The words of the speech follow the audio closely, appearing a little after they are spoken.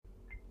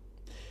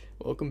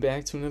Welcome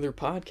back to another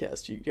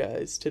podcast, you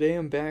guys. Today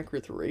I'm back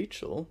with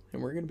Rachel,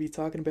 and we're going to be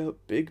talking about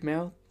Big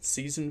Mouth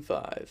Season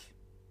 5.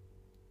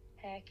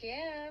 Heck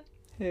yeah.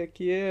 Heck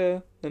yeah,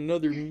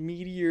 another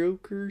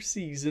mediocre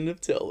season of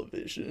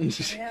television.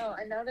 I know,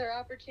 another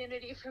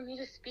opportunity for me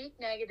to speak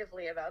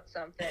negatively about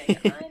something.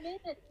 I'm in.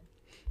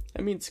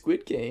 I mean,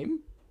 Squid Game,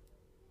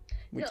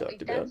 we No,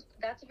 talked about.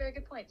 that's a very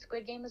good point.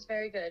 Squid Game is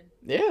very good.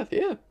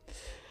 Yeah.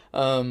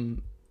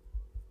 Um,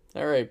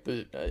 alright,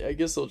 but I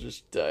guess I'll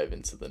just dive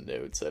into the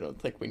notes. I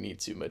don't think we need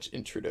too much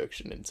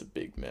introduction into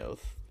Big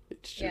Mouth.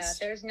 It's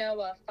just. Yeah, there's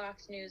no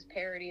Fox News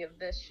parody of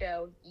this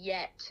show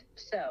yet,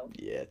 so.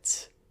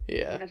 Yet.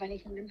 Yeah. Don't have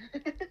anything.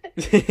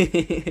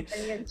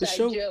 The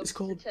show is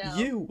called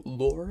You,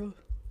 Laura.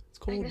 It's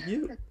called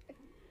You.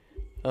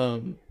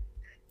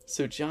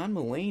 So John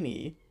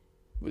Mulaney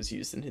was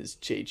using his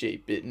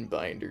J.J.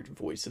 Bittenbinder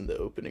voice in the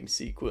opening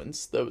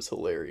sequence. That was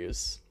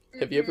hilarious.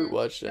 Have you ever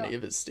watched any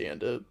of his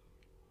stand-up?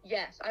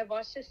 Yes, I've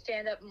watched his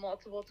stand-up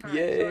multiple times.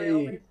 Yay. So I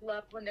always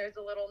love when there's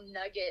a little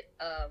nugget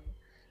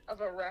of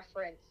a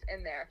reference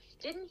in there.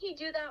 Didn't he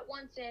do that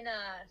once in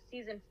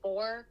season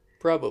 4?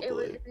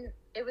 Probably.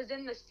 It was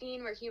in the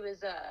scene where he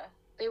was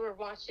they were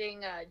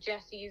watching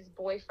Jesse's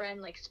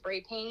boyfriend like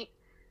spray paint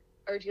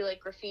or do like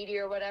graffiti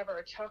or whatever,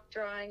 or chalk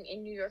drawing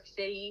in New York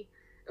City.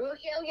 Oh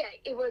yeah,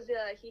 it was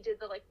he did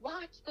the like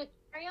watch the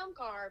tram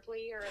car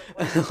please, or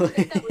whatever. I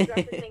think that was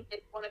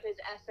referencing one of his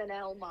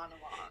SNL monologues.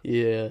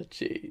 Yeah,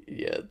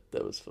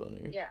 that was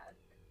funny. Yeah.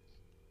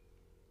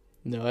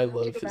 No, I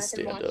love his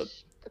stand-up.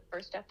 The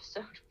first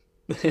episode.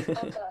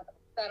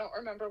 I don't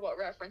remember what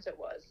reference it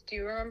was. Do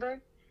you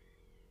remember?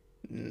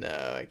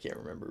 No, I can't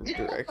remember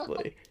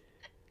directly.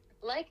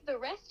 Like the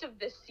rest of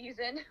this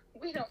season,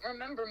 we don't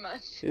remember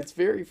much. It's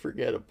very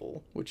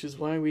forgettable, which is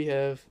why we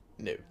have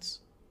notes.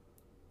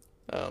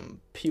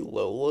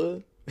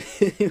 Pilola,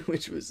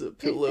 which was a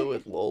pillow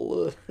with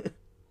Lola.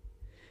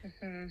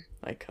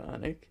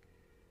 Iconic.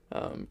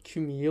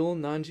 Kumail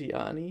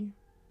Nanjiani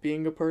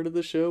being a part of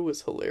the show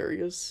was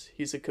hilarious.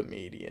 He's a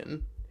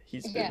comedian.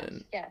 He's been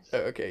in. Yes. Oh,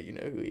 okay, you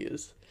know who he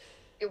is.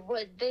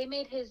 They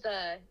made his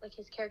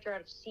his character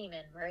out of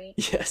semen, right?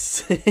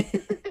 Yes.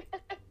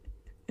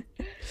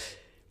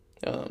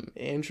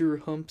 Andrew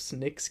humps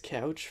Nick's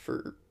couch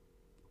for.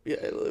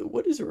 Yeah,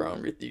 what is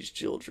wrong with these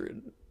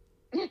children?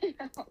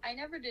 I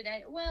never did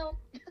any. Well,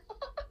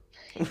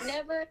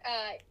 never in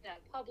a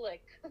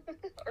public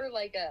or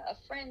like a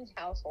friend's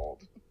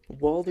household.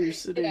 While they're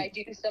sitting. Did I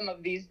do some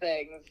of these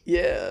things?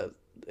 Yeah,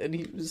 and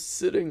he was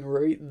sitting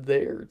right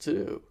there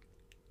too.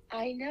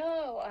 I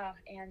know,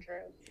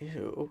 Andrew.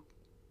 Ew.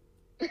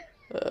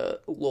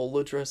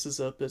 Lola dresses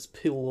up as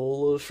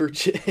Pilola for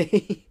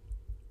Jay.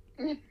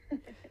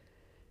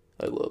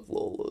 I love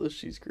Lola.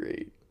 She's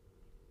great.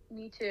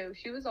 Me too.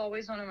 She was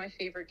always one of my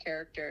favorite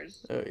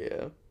characters. Oh,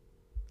 yeah.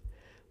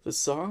 The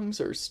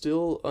songs are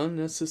still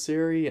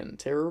unnecessary and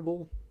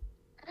terrible.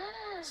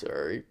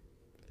 Sorry.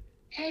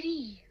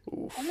 Eddie.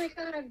 Oof. Oh my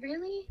god,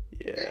 really?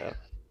 Yeah.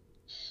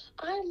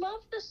 I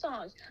love the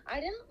songs.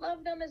 I didn't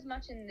love them as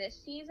much in this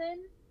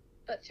season,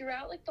 but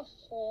throughout like the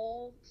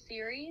whole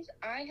series,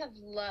 I have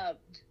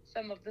loved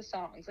some of the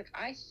songs. Like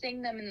I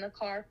sing them in the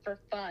car for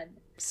fun.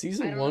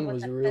 Season 1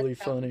 was really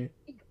funny.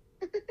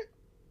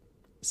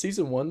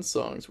 Season 1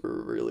 songs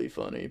were really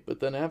funny,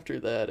 but then after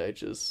that I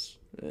just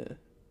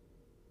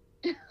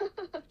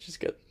just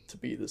got to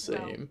be the same.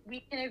 Well,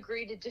 we can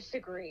agree to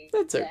disagree.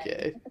 That's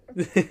okay.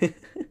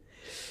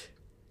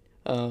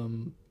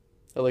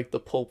 I like the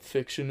Pulp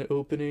Fiction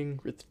opening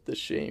with the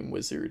Shame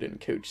Wizard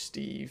and Coach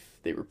Steve.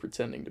 They were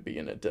pretending to be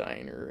in a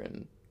diner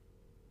and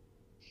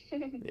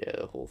yeah,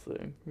 the whole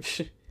thing.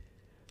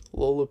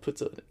 Lola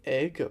puts an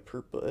egg up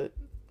her butt.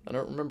 I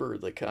don't remember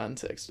the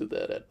context of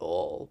that at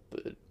all,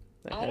 but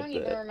I don't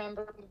even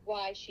remember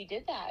why she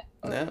did that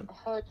or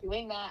her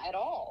doing that at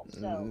all.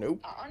 So, nope.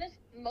 Honest,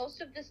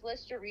 most of this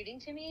list you're reading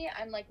to me,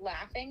 I'm like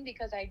laughing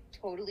because I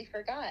totally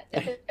forgot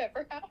that it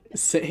ever happened.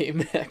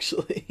 Same,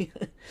 actually.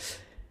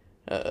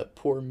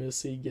 Poor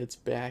Missy gets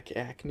back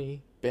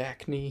acne.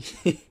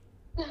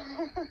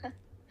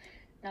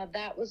 Now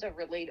that was a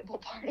relatable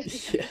part of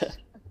the episode.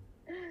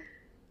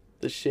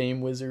 The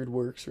Shame Wizard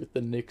works with the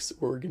Knicks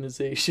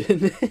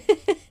organization.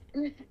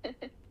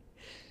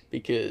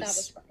 Because that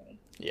was funny.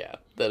 Yeah,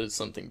 that is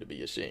something to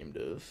be ashamed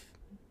of.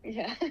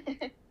 Yeah.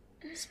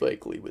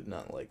 Spike Lee would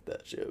not like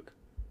that joke.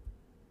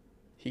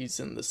 He's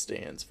in the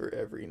stands for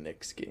every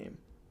Knicks game.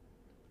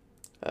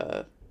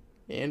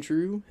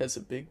 Andrew has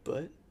a big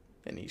butt,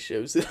 and he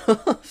shows it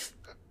off.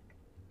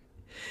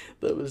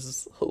 That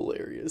was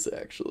hilarious,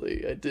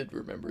 actually. I did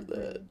remember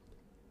that.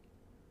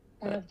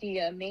 One of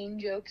the main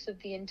jokes of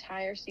the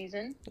entire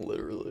season.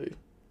 Literally.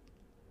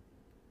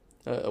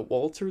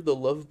 Walter the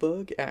Love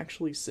Bug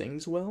actually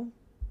sings well.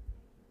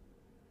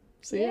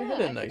 See, I had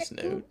a nice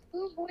note.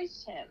 Who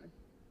voiced him?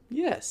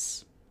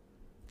 Yes.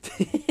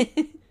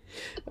 I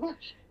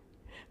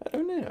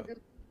don't know.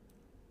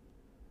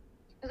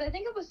 Because I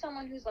think it was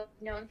someone who's like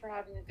known for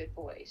having a good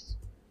voice.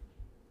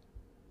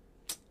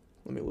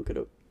 Let me look it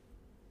up.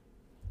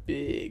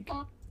 Big.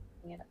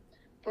 Yeah.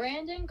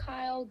 Brandon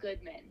Kyle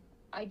Goodman.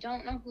 I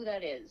don't know who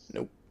that is.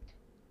 Nope.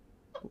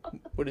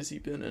 What has he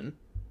been in?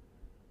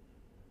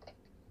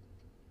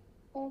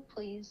 Hold,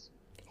 please.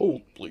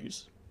 Hold,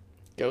 please.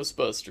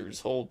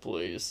 Ghostbusters, hold,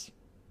 please.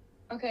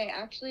 Okay,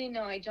 actually,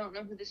 no, I don't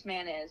know who this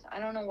man is. I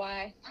don't know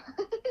why.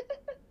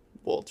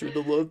 Walter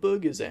the Love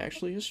Bug is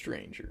actually a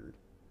stranger.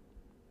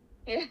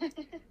 Yeah.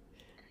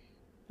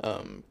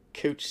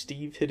 Coach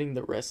Steve hitting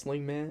the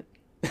wrestling mat.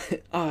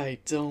 I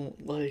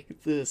don't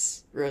like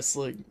this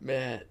wrestling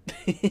mat.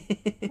 Yeah,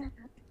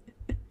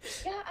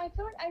 I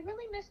feel like I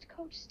really missed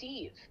Coach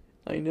Steve.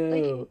 I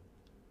know.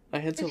 I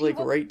had to Because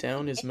he write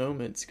down his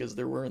moments because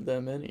there weren't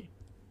that many.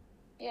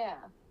 Yeah.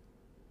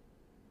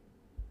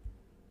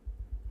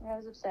 I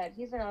was upset.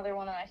 He's another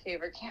one of my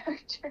favorite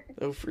characters.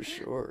 Oh, for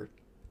sure.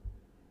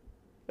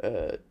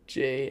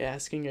 Jay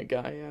asking a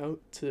guy out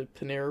to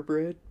Panera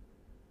Bread.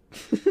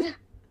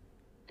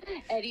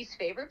 Eddie's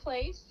favorite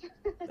place.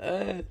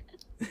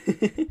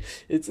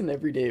 It's an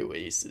everyday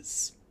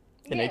oasis.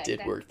 And Yeah, I did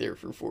exactly. work there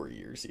for 4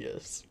 years,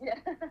 yes. Yeah.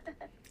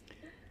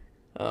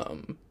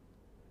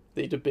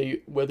 They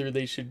debate whether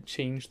they should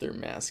change their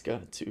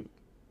mascot to,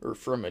 or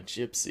from a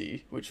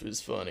gypsy, which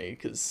was funny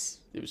because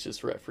it was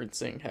just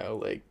referencing how,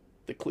 like,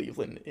 the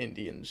Cleveland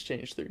Indians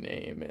changed their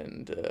name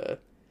and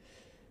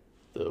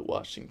the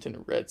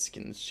Washington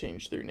Redskins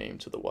changed their name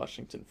to the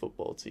Washington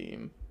football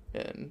team,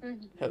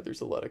 and how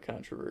there's a lot of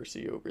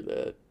controversy over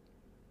that.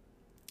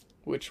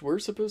 Which we're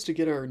supposed to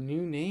get our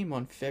new name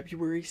on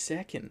February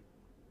 2nd.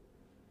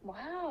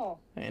 Wow.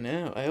 I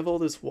know. I have all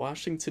this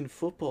Washington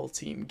football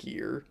team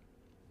gear.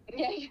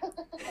 Yeah.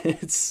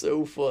 It's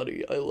so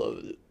funny. I love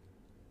it.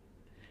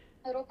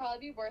 It'll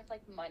probably be worth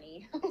like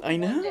money. I one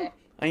know. day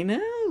I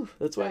know.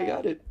 That's why I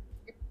got it.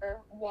 for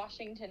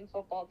Washington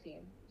football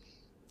team.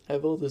 I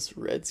have all this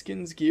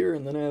Redskins gear,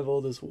 and then I have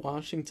all this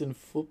Washington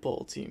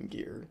football team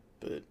gear.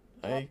 But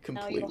Well, I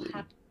now you'll completely...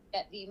 have to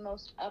get the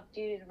most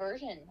updated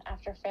version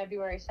after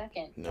February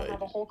 2nd. No, You'll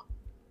have a whole.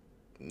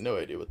 no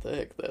idea what the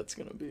heck that's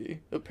gonna be.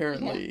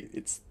 Apparently,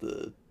 it's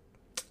the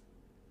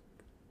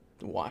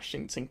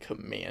Washington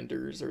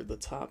Commanders are the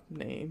top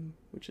name,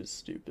 which is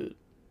stupid.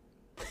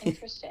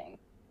 Interesting.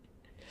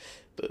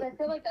 But But I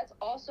feel like that's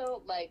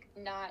also like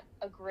not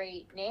a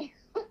great name.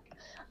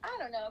 I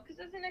don't know, because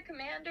isn't a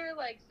commander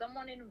like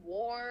someone in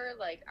war?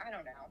 Like, I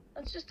don't know.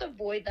 Let's just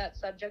avoid that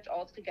subject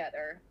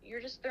altogether.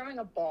 You're just throwing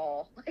a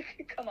ball.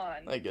 Like, come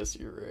on. I guess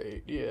you're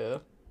right. Yeah.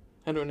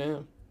 I don't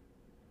know.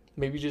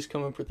 Maybe just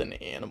come up with an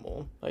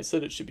animal. I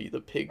said it should be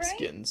the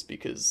pigskins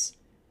because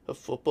a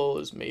football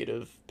is made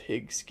of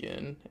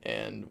pigskin,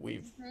 and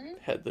we've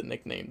had the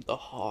nickname the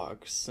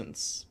Hogs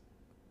since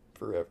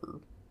forever.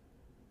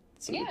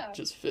 So Yeah. it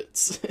just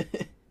fits.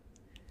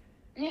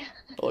 Yeah.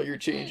 All you're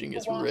changing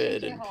is The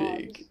red Washington and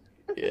pig.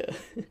 Yeah.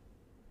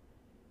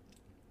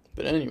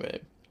 But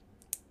anyway,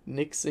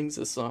 Nick sings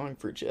a song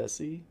for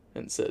Jessie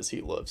and says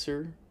he loves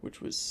her,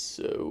 which was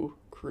so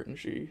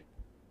cringy.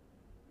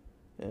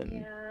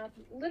 And Yeah,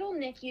 little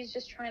Nicky's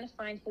just trying to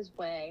find his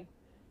way.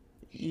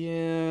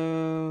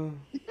 yeah.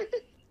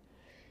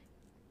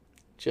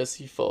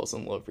 Jessie falls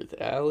in love with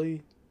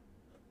Allie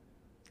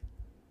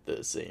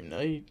the same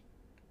night.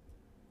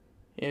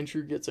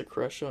 Andrew gets a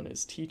crush on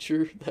his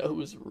teacher. That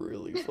was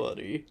really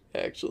funny,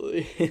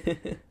 actually.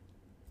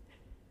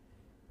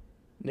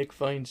 Nick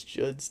finds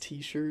Judd's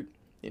t-shirt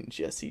in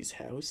Jessie's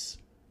house.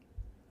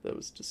 That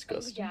was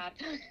disgusting. Oh, yeah,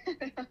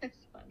 that was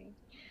funny.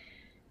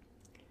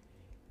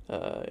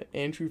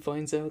 Andrew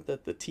finds out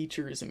that the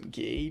teacher is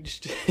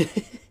engaged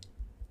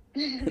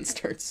and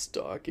starts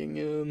stalking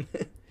him.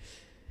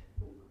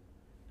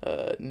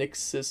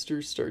 Nick's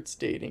sister starts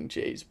dating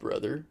Jay's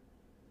brother.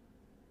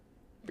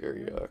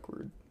 Very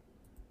awkward.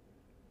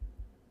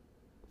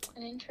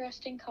 An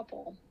interesting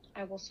couple,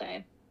 I will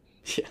say.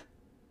 Yeah.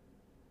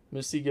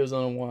 Missy goes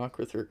on a walk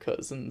with her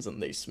cousins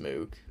and they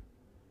smoke.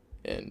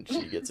 And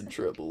she gets in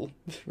trouble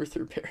with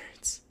her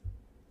parents.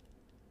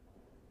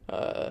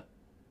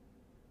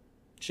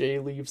 Jay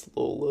leaves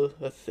Lola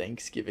a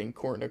Thanksgiving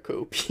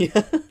cornucopia.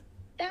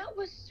 That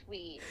was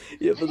sweet.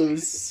 Yeah, but it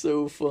was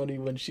so funny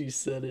when she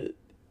said it.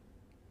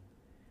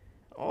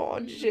 Oh,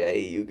 Jay,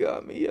 you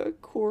got me a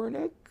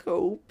cornucopia.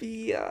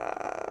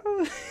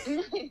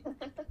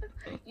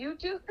 You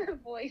do her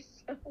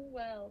voice so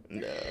well.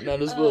 No,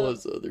 not as well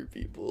as other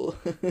people.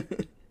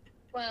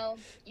 Well,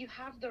 you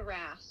have the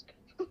rasp.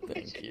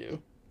 Thank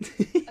you.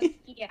 A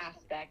key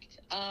aspect.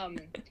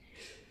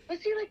 But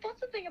see, like, that's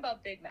the thing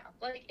about Big Mouth.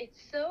 Like, it's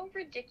so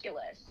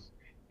ridiculous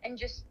and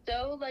just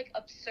so, like,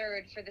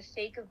 absurd for the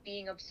sake of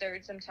being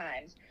absurd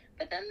sometimes.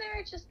 But then there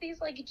are just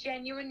these, like,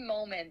 genuine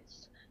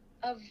moments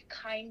of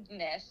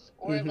kindness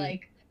or,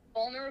 like,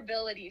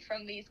 vulnerability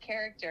from these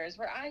characters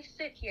where I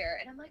sit here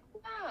and I'm like,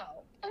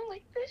 wow. I'm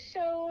like, this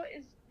show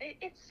is,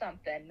 it's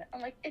something.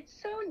 I'm like, it's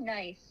so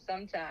nice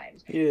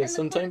sometimes. Yeah, And the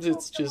sometimes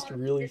it's cornucopia just one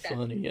really did that.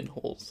 funny and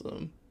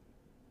wholesome.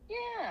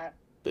 Yeah.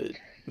 But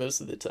most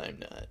of the time,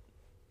 not.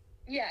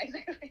 Yeah,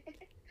 exactly.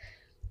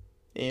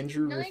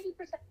 Andrew... 90% of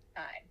the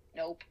time.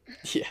 Nope.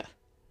 Yeah.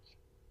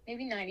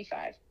 Maybe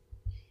 95.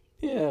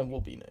 Yeah,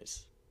 we'll be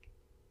nice.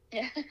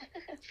 Yeah.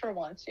 For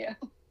once, yeah.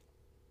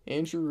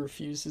 Andrew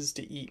refuses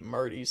to eat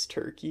Marty's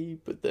turkey,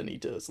 but then he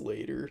does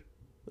later.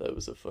 That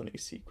was a funny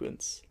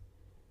sequence.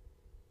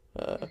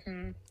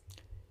 Mm-hmm.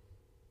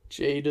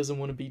 Jay doesn't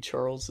want to be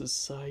Charles's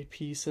side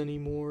piece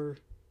anymore,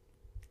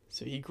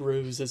 so he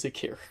grows as a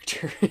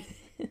character.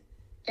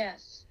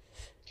 Yes.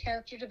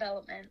 Character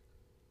development.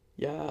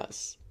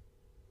 Yes.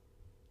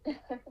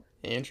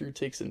 Andrew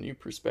takes a new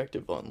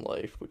perspective on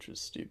life, which was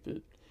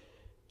stupid.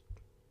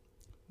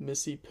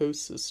 Missy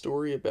posts a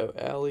story about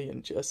Allie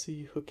and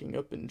Jesse hooking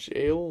up in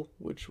jail,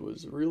 which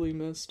was really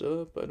messed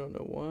up. I don't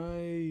know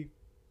why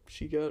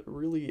she got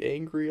really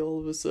angry all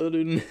of a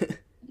sudden.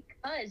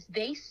 Because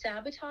they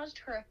sabotaged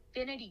her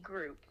affinity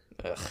group.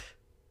 Ugh.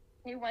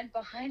 They went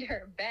behind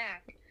her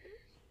back.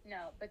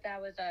 No, but that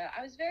was I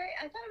thought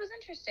it was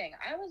interesting.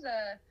 I was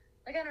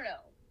I don't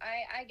know.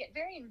 I get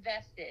very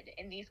invested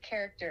in these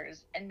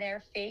characters and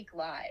their fake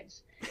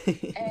lives.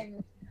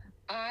 And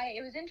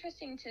it was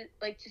interesting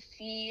to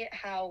see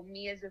how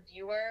me as a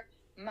viewer,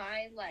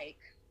 my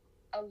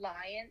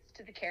alliance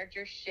to the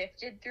characters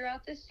shifted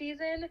throughout this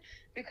season,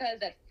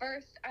 because at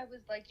first I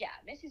was like, yeah,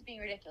 Missy's being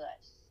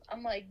ridiculous.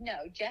 I'm like,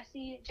 no,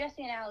 Jesse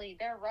and Allie,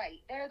 they're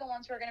right. They're the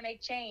ones who are going to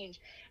make change.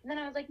 And then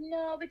I was like,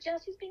 no, but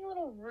Jesse's being a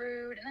little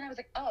rude. And then I was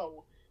like,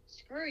 oh,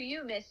 screw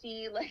you,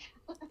 Missy.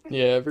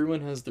 Yeah,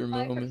 everyone has their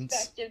my moments.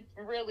 perspective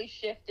really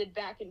shifted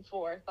back and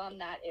forth on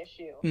that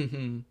issue.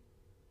 Mm-hmm.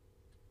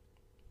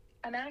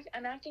 I'm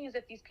acting as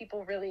if these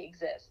people really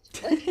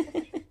exist.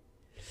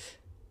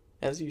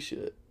 As you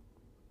should.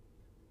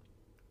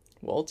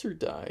 Walter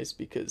dies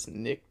because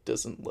Nick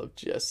doesn't love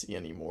Jesse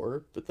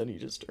anymore, but then he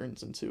just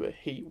turns into a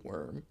hate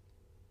worm.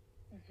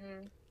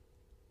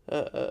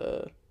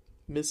 Mm-hmm.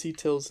 Missy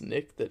tells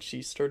Nick that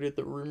she started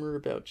the rumor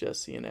about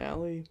Jesse and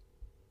Allie.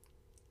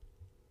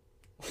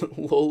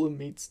 Lola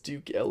meets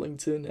Duke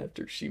Ellington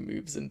after she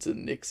moves into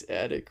Nick's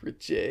attic with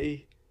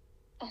Jay.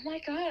 Oh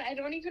my god, I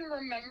don't even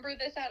remember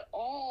this at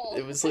all.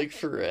 It was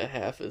for a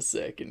half a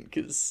second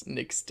because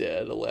Nick's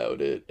dad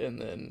allowed it,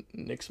 and then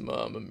Nick's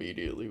mom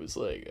immediately was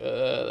like,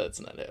 that's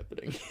not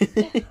happening.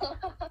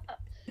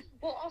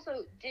 Well,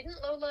 also,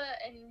 didn't Lola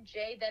and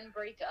Jay then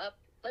break up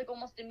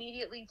almost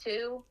immediately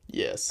too?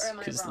 Yes,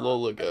 because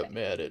Lola got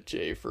mad at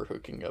Jay for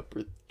hooking up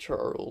with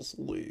Charles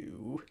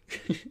Liu.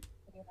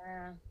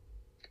 Yeah.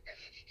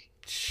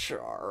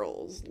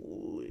 Charles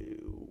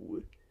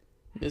Liu.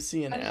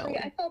 Missy and Allie.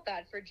 I felt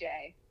bad for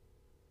Jay.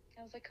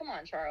 I was like, come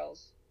on,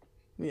 Charles.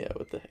 Yeah,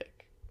 what the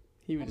heck?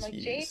 He was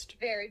used. Jay's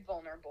very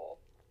vulnerable.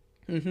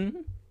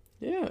 Mm-hmm.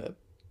 Yeah.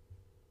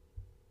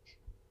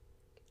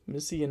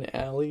 Missy and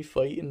Allie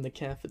fight in the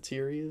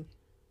cafeteria.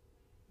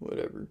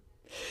 Whatever.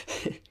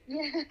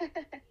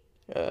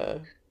 I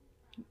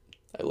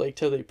liked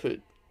how they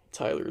put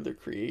Tyler, the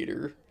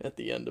Creator, at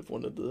the end of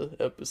one of the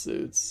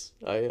episodes.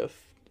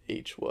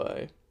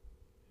 IFHY.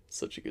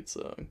 Such a good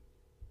song.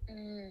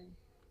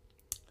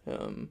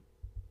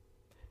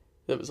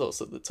 That was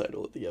also the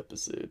title of the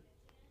episode.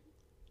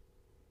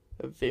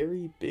 A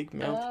very big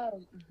mouth.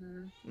 Oh.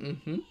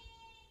 Mm-hmm.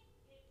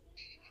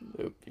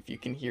 If you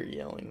can hear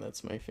yelling,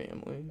 that's my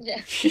family.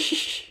 Yeah.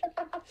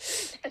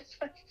 That's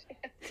my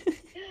family.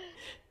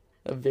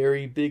 A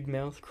very big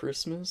mouth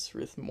Christmas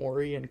with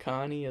Maury and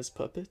Connie as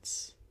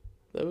puppets.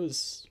 That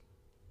was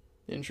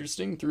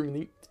interesting.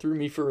 Threw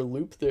me for a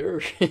loop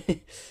there. Yeah,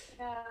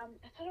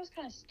 I thought it was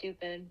kind of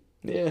stupid.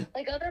 Yeah.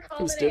 Other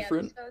holiday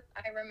episodes,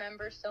 I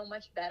remember so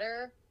much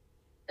better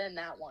than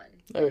that one.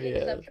 Oh, yeah.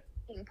 Except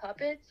for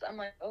puppets, I'm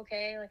like,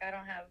 okay, I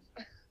don't have...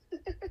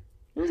 It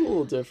was a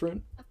little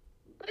different.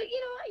 But,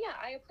 yeah,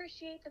 I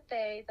appreciate that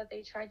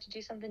they tried to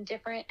do something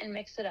different and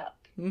mix it up.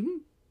 Mm-hmm.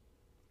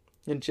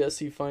 And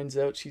Jessie finds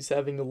out she's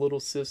having a little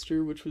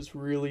sister, which was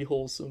really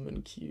wholesome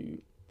and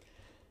cute.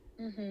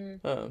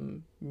 Mm-hmm.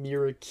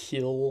 Mira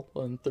Kill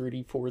on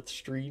 34th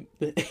Street,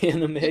 the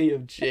anime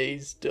of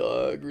Jay's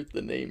dog with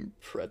the name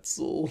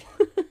Pretzel.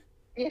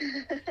 Yeah.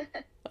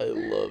 I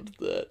loved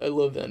that. I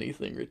love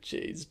anything with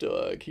Jay's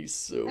dog. He's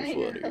so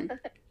funny.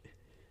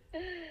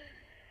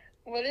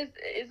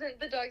 Isn't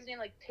the dog's name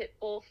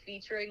Pitbull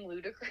featuring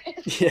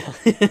Ludacris? Yeah.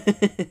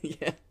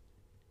 Yeah.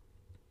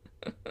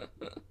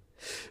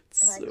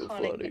 It's so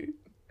funny.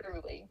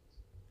 Truly.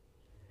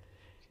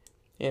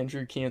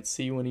 Andrew can't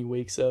see when he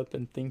wakes up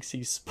and thinks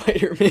he's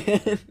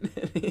Spider-Man.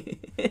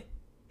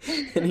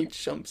 And he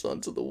jumps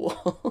onto the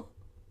wall.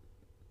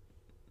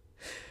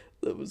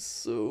 That was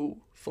so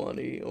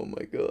funny. Oh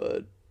my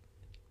god.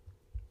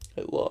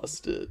 I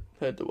lost it.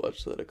 I had to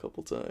watch that a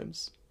couple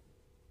times.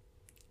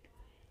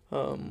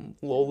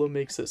 Lola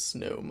makes a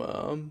snow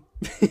mom.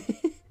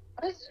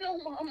 A snow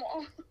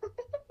mama.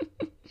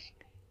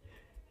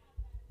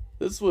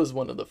 This was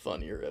one of the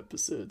funnier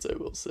episodes, I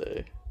will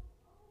say.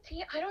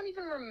 See, I don't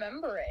even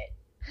remember it.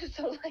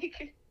 So, I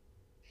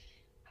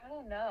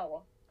don't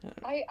know.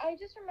 I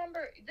just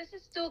remember, this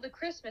is still the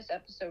Christmas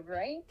episode,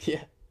 right?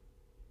 Yeah.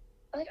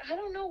 I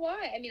don't know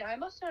why. I mean, I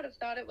must not have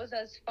thought it was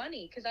as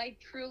funny, because I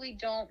truly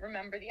don't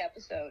remember the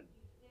episode.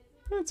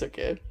 That's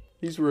okay.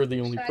 These were the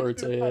only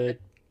parts I had.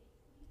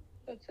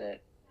 That's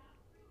it.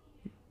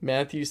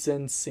 Matthew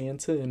sends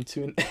Santa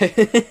into an.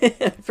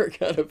 I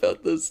forgot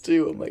about this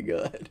too. Oh my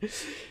god.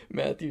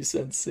 Matthew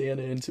sends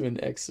Santa into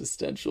an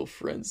existential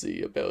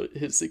frenzy about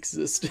his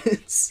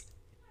existence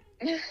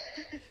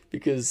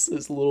because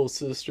his little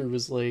sister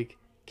was like,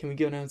 "Can we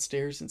go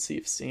downstairs and see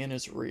if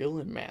Santa's real?"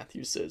 And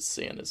Matthew says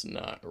Santa's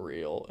not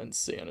real, and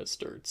Santa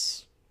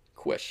starts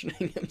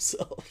questioning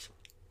himself.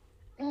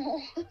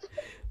 Oh.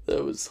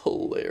 That was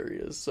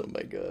hilarious. Oh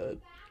my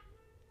god.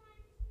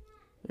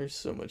 There's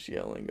so much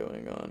yelling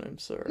going on. I'm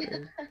sorry.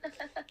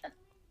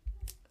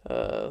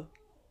 Uh,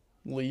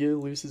 Leah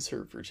loses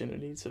her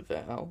virginity to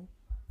Val.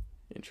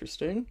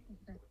 Interesting.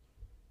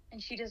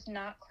 And she does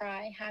not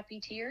cry happy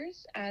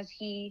tears as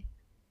he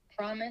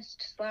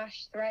promised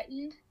 /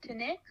 threatened to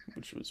Nick,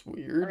 which was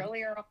weird.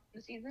 Earlier on in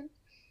the season.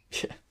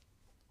 Yeah.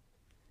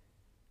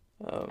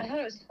 I thought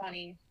it was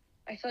funny.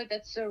 I feel like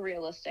that's so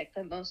realistic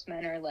that most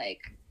men are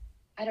like,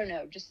 I don't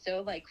know, just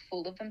so like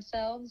full of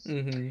themselves.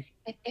 Mm-hmm.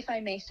 If I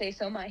may say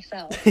so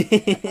myself.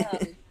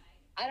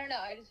 I don't know.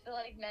 I just feel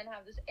like men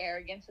have this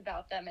arrogance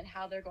about them and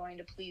how they're going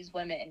to please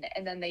women,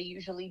 and then they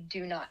usually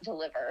do not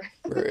deliver.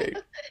 Right.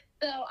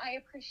 So I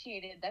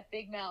appreciated that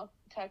Big Mouth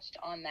touched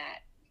on that.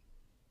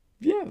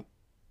 Yeah.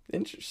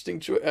 Interesting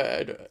choice.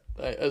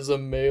 As a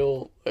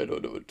male, I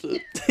don't know what to.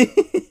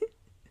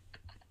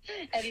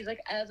 And he's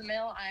like, as a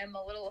male, I am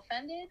a little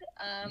offended.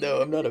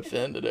 No, I'm not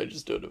offended. I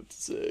just don't know what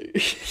to say.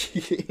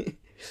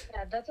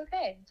 Yeah, that's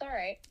okay. It's all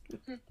right.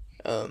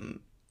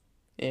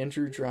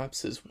 Andrew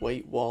drops his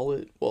white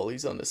wallet while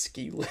he's on a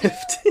ski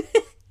lift.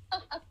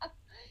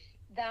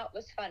 That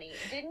was funny.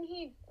 Didn't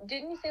he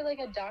say like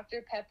a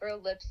Dr. Pepper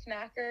lip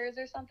smackers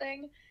or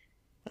something?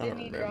 Didn't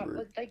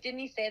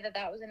he say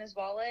that was in his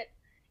wallet?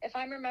 If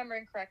I'm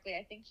remembering correctly,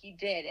 I think he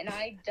did. And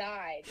I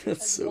died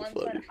because so once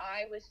funny. when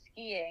I was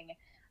skiing,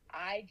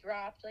 I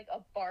dropped like a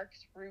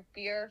Barks root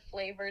beer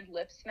flavored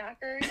lip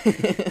smackers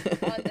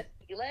on the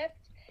ski lift.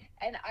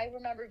 And I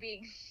remember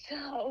being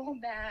so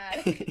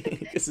mad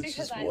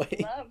because I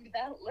loved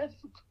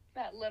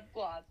that lip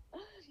gloss.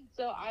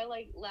 So I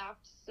like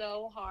laughed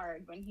so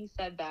hard when he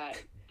said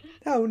that.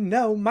 Oh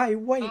no, my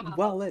white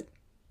wallet.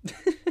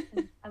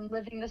 I'm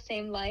living the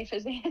same life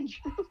as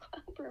Andrew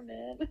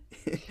Glauberman.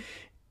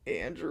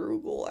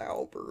 Andrew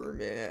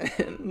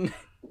Glauberman.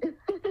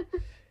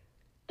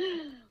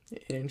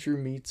 Andrew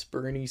meets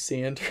Bernie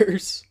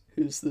Sanders,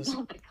 who's this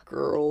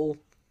girl.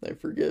 I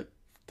forget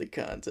the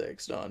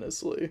context,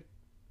 honestly.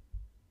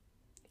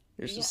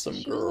 There's just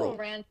some girl.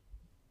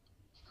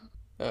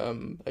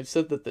 I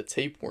said that the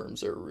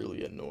tapeworms are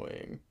really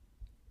annoying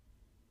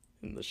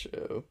in the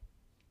show.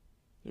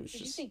 Did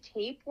you say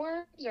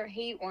tapeworms or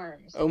hate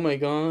worms? Oh my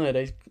god,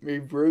 I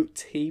wrote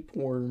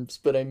tapeworms,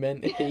 but I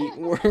meant hate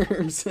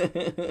worms.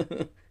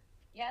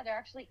 Yeah, they're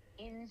actually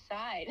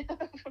inside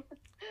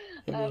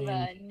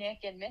of Nick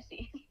and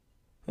Missy.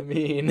 I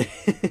mean,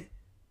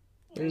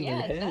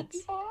 yeah, it's not too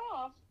far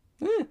off.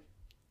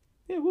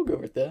 Yeah, we'll go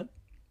with that.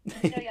 No,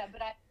 yeah,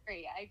 but I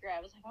agree. I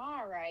was like,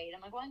 all right.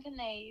 I'm like, when can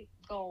they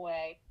go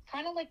away?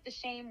 Kind of like the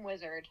Shame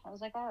Wizard. I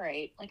was like, all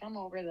right, like I'm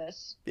over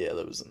this. Yeah,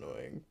 that was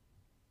annoying.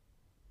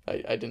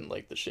 I didn't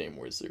like the Shame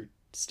Wizard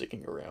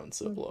sticking around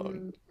so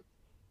long.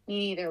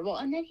 Me neither. Well,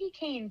 and then he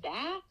came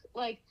back.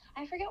 Like,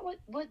 I forgot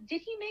what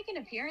did he make an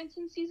appearance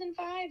in season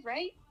 5,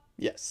 right?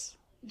 Yes.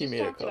 He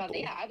made a couple. About that.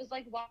 Yeah, I was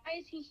like, why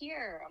is he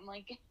here? I'm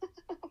like,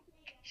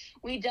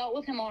 we dealt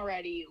with him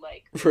already.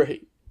 Like,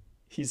 right.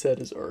 He's had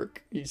his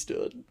arc. He's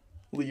done.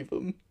 Leave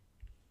him.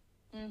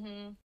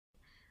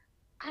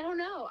 I don't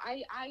know.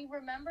 I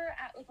remember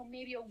at like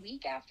maybe a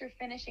week after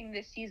finishing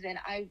this season,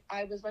 I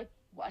was like,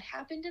 what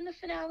happened in the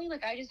finale?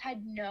 Like, I just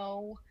had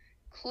no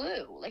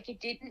clue. Like,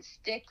 it didn't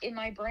stick in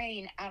my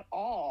brain at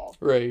all.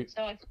 Right.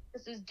 So I think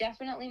this is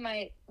definitely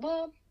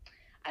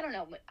I don't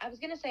know. I was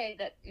going to say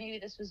that maybe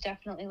this was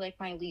definitely like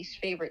my least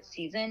favorite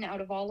season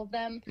out of all of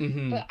them.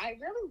 But I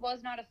really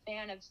was not a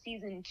fan of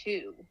season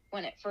 2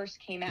 when it first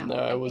came out. No,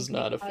 I was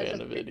not a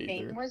fan of it either.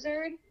 Shame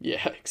Wizard.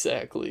 Yeah,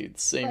 exactly. The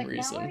same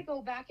reason. Now I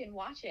go back and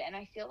watch it, and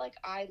I feel like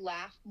I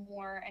laugh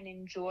more and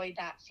enjoy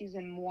that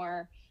season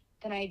more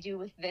than I do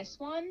with this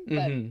one. But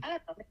I don't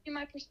know. Maybe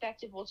my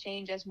perspective will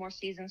change as more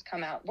seasons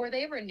come out. Were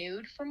they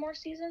renewed for more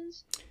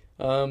seasons?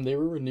 They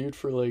were renewed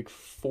for like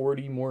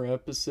 40 more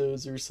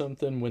episodes or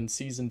something when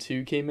season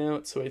 2 came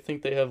out, so I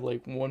think they have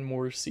like one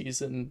more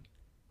season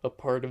a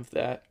part of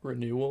that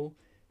renewal,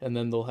 and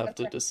then they'll have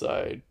to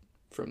decide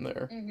from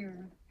there.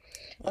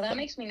 Well, that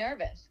makes me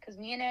nervous, because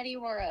me and Eddie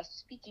were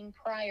speaking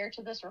prior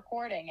to this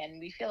recording,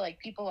 and we feel like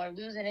people are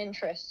losing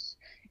interest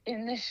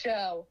in this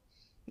show.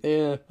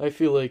 Yeah, I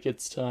feel like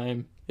it's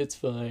time. It's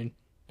fine.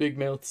 Big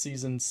Mouth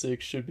season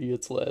 6 should be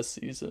its last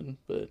season,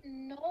 but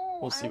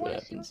we'll see what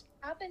happens. See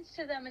what happens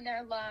to them in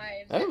their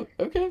lives. Oh,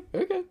 okay.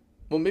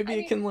 Well, maybe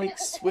it can like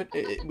switch.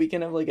 We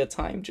can have like a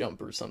time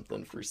jump or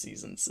something for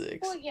season 6.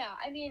 Well, yeah,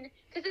 I mean,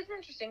 because it's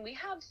interesting. We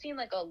have seen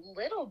like a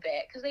little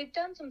bit, because they've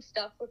done some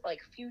stuff with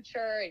like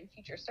future and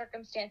future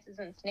circumstances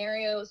and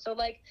scenarios. So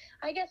like,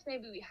 I guess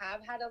maybe we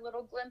have had a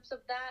little glimpse of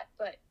that.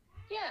 But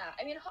yeah,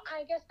 I mean,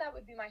 I guess that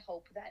would be my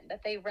hope then,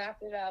 that they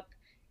wrap it up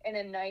in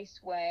a nice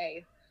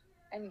way.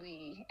 and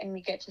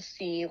we get to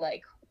see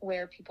like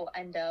where people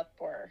end up,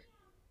 or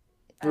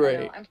I don't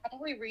know. I'm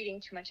probably reading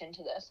too much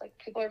into this. Like,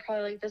 people are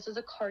probably like, this is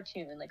a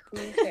cartoon. Like,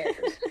 who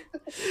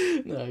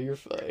cares? No, you're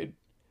fine.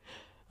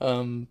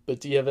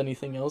 But do you have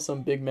anything else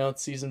on Big Mouth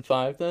season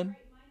 5 then?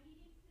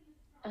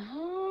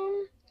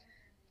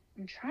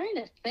 I'm trying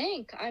to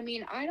think. I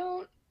mean, I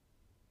don't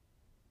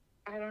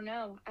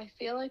know. I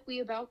feel like we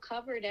about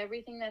covered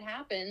everything that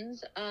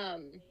happens.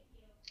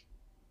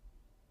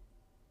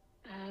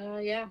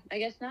 Yeah, I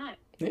guess not.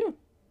 Yeah.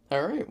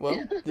 All right.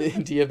 Well,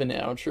 do you have an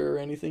outro or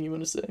anything you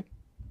want to say?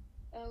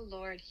 Oh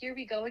Lord, here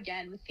we go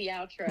again with the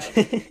outro.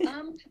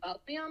 Follow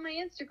me on my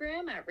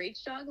Instagram at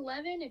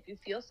RachelDog11 if you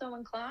feel so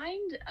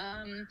inclined.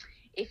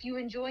 If you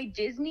enjoy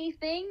Disney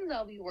things,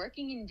 I'll be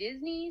working in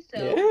Disney,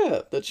 so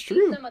yeah, that's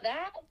true. Some of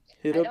that.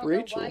 Hit up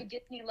Rachel. I don't know why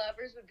Disney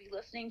lovers would be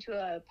listening to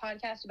a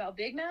podcast about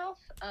Big Mouth.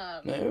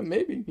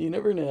 Maybe, you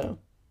never know.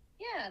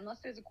 Yeah, unless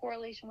there's a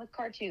correlation with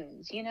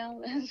cartoons, you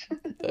know.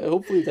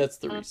 Hopefully that's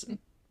the reason.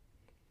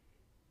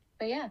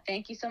 But yeah,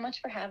 thank you so much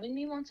for having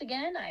me once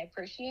again. I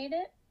appreciate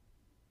it.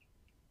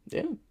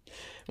 Yeah.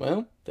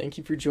 Well, thank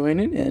you for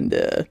joining, and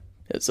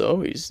as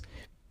always,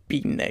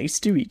 be nice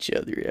to each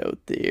other out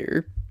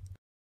there.